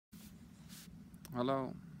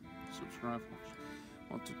Hello, subscribers.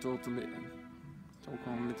 Want to talk on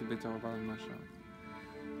a little bit about myself.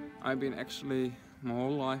 I've been actually my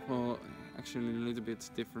whole life, actually a little bit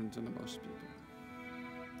different than most people.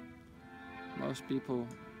 Most people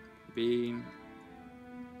being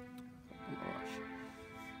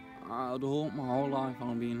my whole life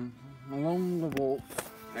I've been along the wall.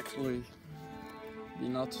 Actually, be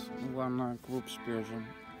not one groups person.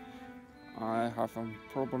 I have a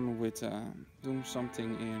problem with doing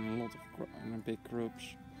something in big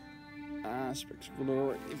groups.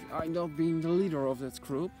 Particularly if I not being the leader of that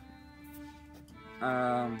group.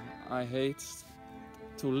 I hate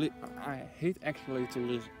actually to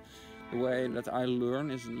listen. The way that I learn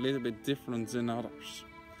is a little bit different than others.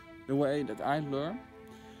 The way that I learn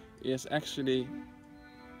is actually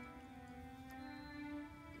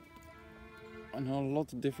a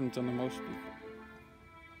lot different than most people.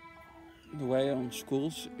 The way on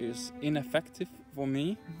schools is ineffective for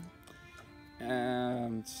me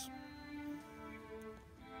and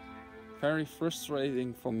very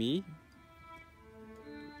frustrating for me.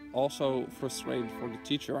 Also frustrating for the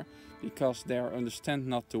teacher because they understand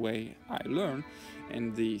not the way I learn,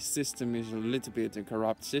 and the system is a little bit a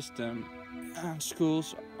corrupt system. And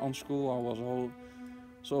on school I was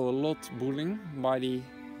also a lot bullying by the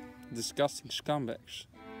disgusting scumbags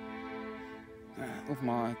of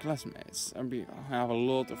my classmates. I have a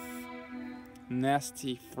lot of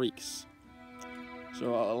nasty freaks.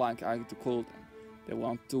 So like I like to call them. They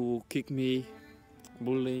want to kick me,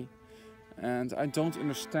 bully, and I don't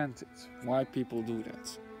understand it. Why people do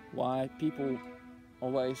that? Why people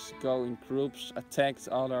always go in groups, attack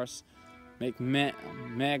others,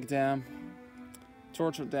 mag them,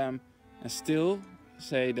 torture them, and still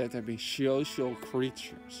say that they're being social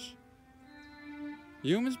creatures.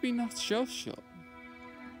 Humans be not social.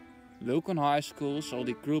 Look on high schools, all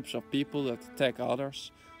the groups of people that attack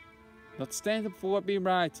others. Not stand up for what be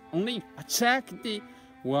right, only attack the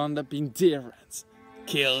one that been different.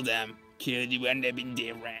 Kill them, kill the one that been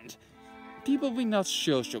different. People be not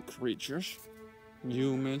social creatures.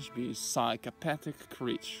 Humans be psychopathic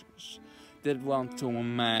creatures that want to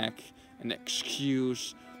make an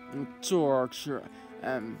excuse and torture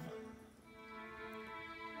and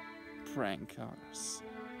prank others.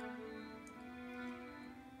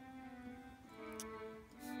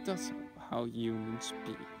 That's how humans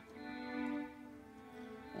be.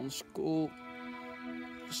 On school,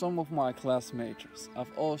 some of my classmates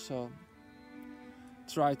have also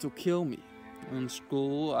tried to kill me. In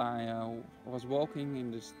school, I was walking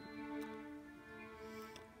in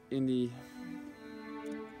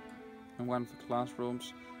one of the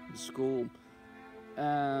classrooms in school,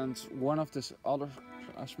 and one of the other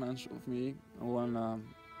classmates of me,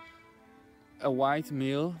 a white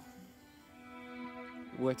male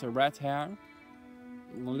with a red hair,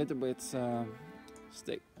 a little bit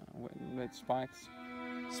with spikes,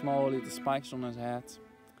 small little spikes on his head,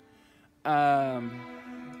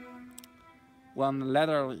 one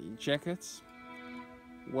leather jacket,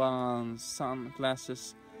 one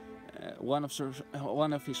sunglasses. One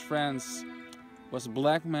of his friends was a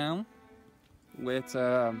black man with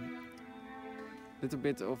a little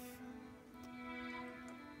bit of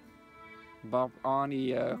Bob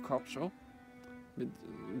Arnie capsule with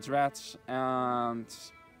dreads, and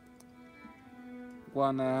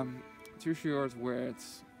one t-shirt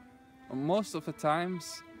with most of the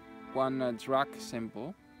times one drug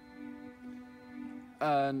symbol,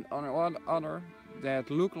 and on the other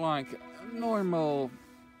that looked like normal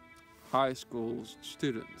high school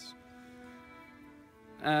students.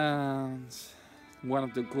 And one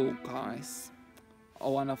of the cool guys,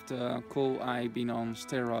 one of the cool, I've been on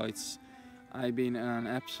steroids, I've been an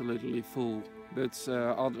absolutely fool, but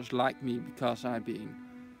others like me because I've been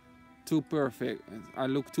too perfect. I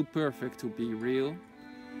look too perfect to be real,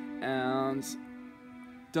 and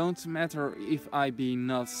don't matter if I be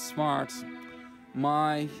not smart,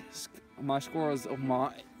 my scores of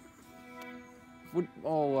my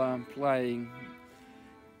football playing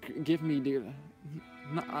give me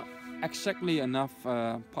not exactly enough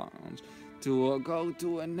pounds to go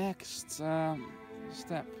to a next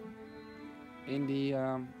step in the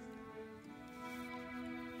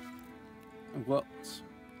world.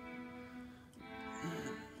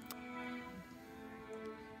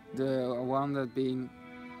 The one that been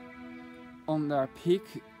on their peak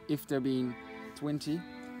if they're being 20,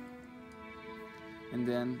 and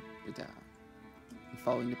then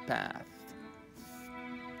following the path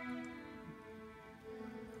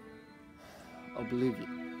oblivion.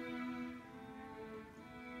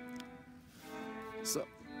 So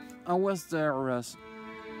I was there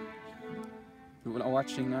When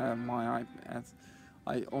watching my iPad,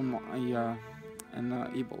 I on my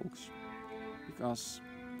and e-books, because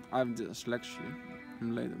I have dyslexia.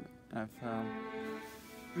 And later I have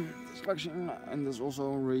dyslexia, and there's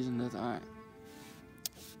also a reason that I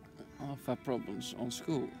have problems on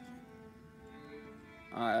school.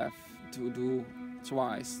 I have to do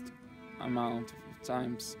twice the amount of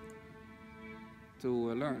times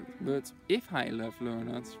to learn. But if I learn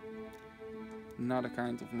it, another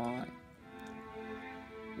kind of my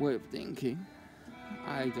way of thinking,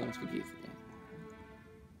 I don't forgive them.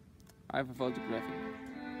 I have a photograph.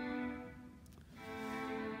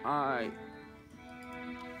 I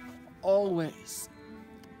always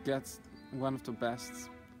get one of the best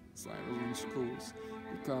in schools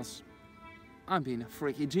because I'm being a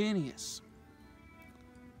freaky genius.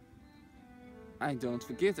 I don't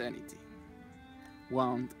forget anything.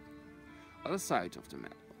 One other side of the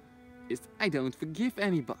medal is I don't forgive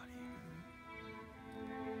anybody.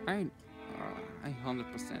 I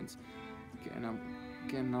 100%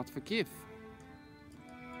 cannot forgive.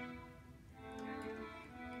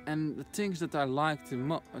 And the things that I like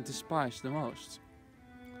to despise the most,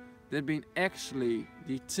 they've been actually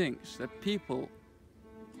the things that people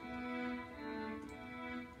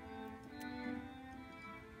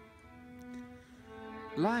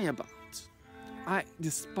lie about. I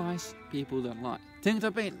despise people that lie. Think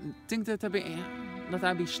that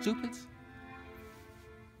I be stupid?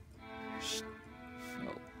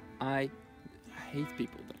 No, I hate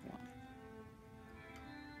people that lie.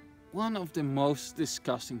 One of the most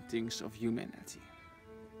disgusting things of humanity,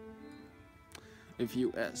 if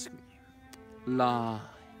you ask me. Lie.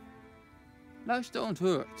 Lies don't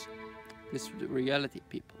hurt. This is the reality,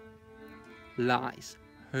 people. Lies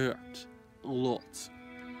hurt a lot.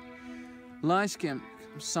 Lies can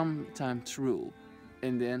sometimes true,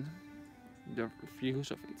 and then the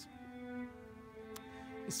refuse of it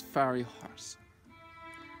is very harsh.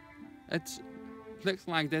 It looks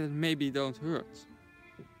like that it maybe don't hurt,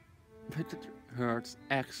 but it hurts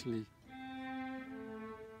actually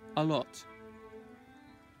a lot.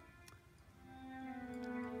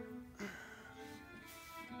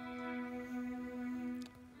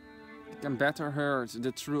 It can better hurt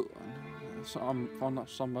the truth from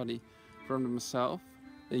somebody from themselves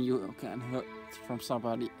than you can hurt from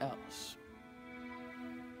somebody else.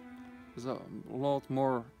 It's a lot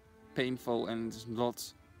more painful and a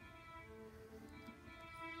lot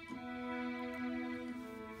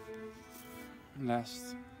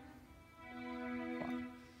less.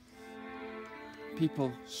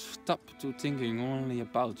 People stop to thinking only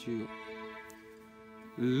about you.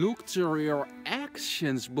 Look to your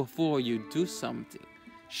actions before you do something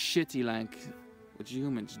shitty like what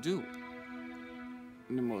humans do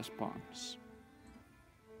in the most parts.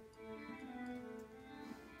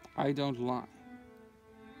 I don't lie.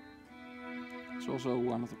 It's also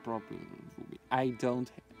one of the problems. I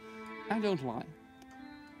don't lie.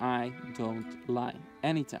 I don't lie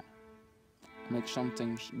anytime. I make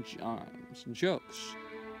something jokes,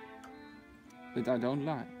 but I don't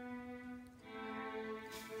lie.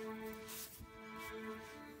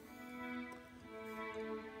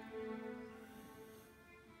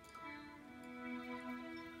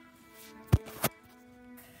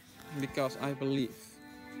 Because I believe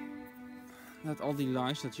that all the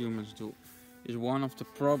lies that humans do is one of the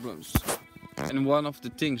problems and one of the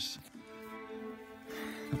things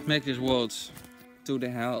that make this world to the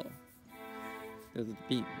hell that it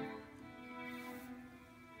be.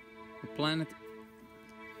 The planet,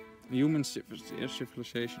 human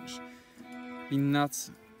civilizations, be not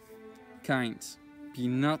kind, be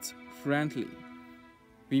not friendly,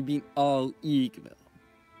 we be all equal.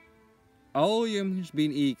 All humans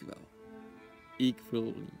being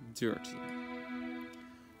equally dirty.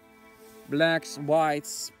 Blacks,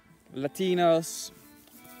 whites, Latinos,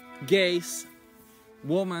 gays,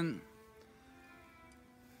 women,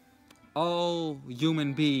 all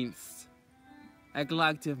human beings act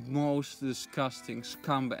like the most disgusting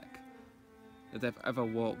scumbag that have ever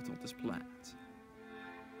walked on this planet.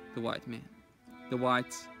 The white man, the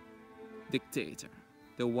white dictator,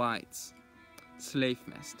 the white slave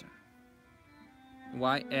master.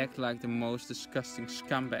 Why act like the most disgusting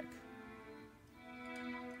scumbag?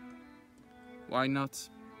 Why not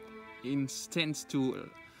instead to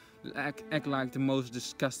act like the most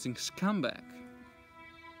disgusting scumbag?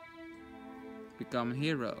 Become a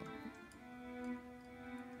hero.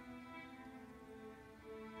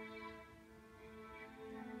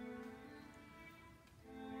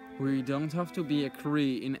 We don't have to be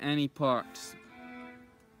agree in any part,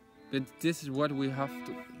 but this is what we have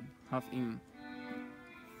to have in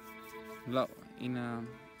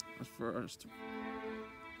first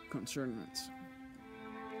concerning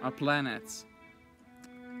our planet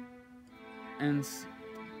and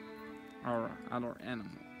our other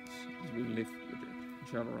animals as we live with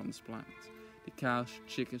each other on this planet. The cows,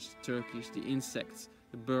 chickens, the turkeys, the insects,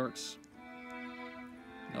 the birds,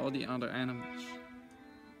 and all the other animals.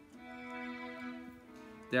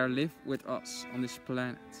 They live with us on this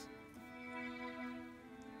planet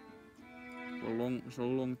for a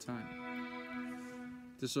long time.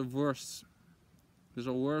 It is worse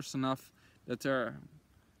enough that they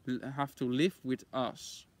have to live with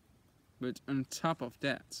us. But on top of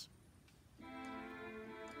that,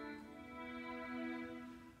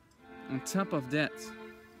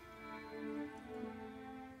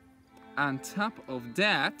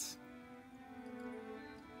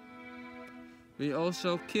 we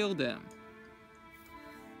also kill them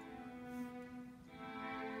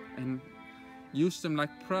and use them like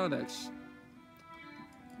products.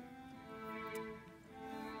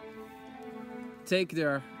 Take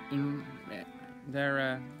their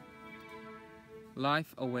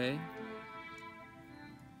life away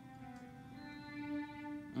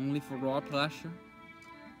only for raw pleasure.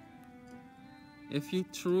 If you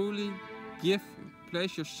truly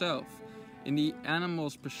place yourself in the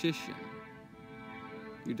animal's position,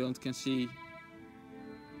 you can see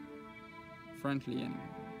friendly anymore.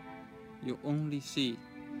 You only see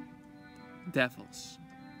devils,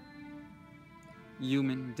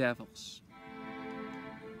 human devils,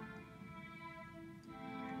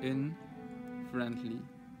 unfriendly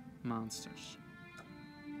monsters.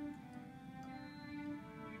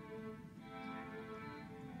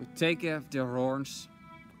 We take off their horns,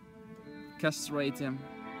 castrate them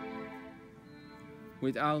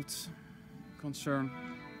without concern.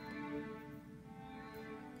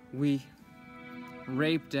 We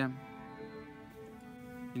rape them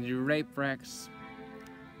in the rape racks.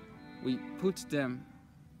 We put them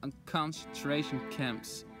in concentration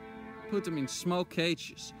camps, put them in small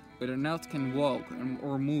cages where they not can walk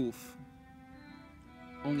or move,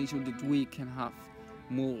 only so that we can have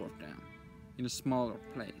more of them in a smaller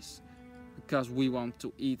place, because we want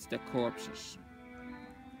to eat their corpses,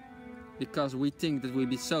 because we think that we'll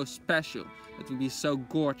be so special, that we'll be so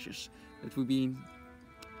gorgeous, that we'll be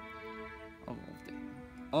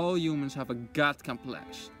all humans have a God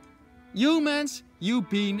complex. Humans, you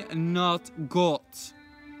been not God.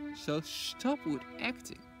 So stop with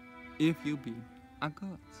acting if you been a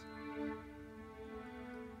God.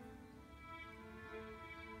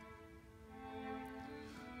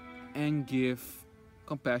 And give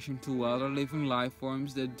compassion to other living life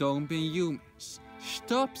forms that don't be humans.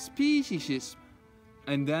 Stop speciesism.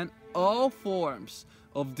 And then all forms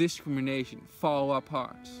of discrimination fall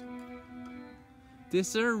apart. This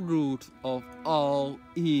is the root of all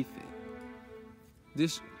evil.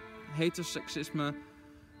 This heterosexism,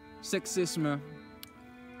 sexism,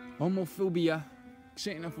 homophobia,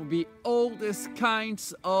 xenophobia, all these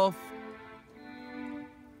kinds of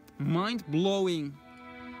mind-blowing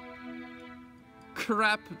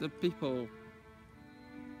crap that people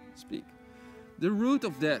speak. The root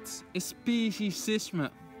of that is speciesism.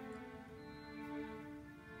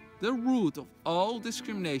 The root of all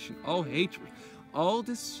discrimination, all hatred, all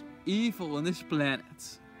this evil on this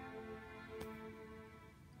planet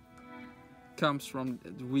comes from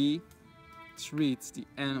that we treat the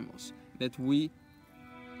animals, that we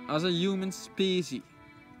as a human species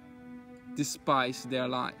despise their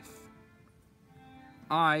life.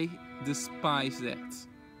 I despise that.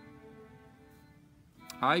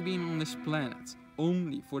 I've been on this planet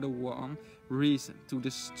only for the one reason, to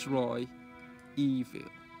destroy evil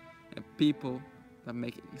and people that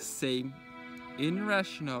make the same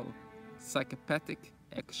irrational, psychopathic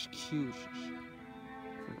excuses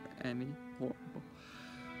for any horrible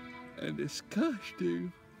and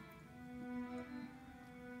disgusting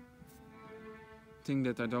thing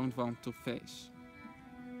that I don't want to face.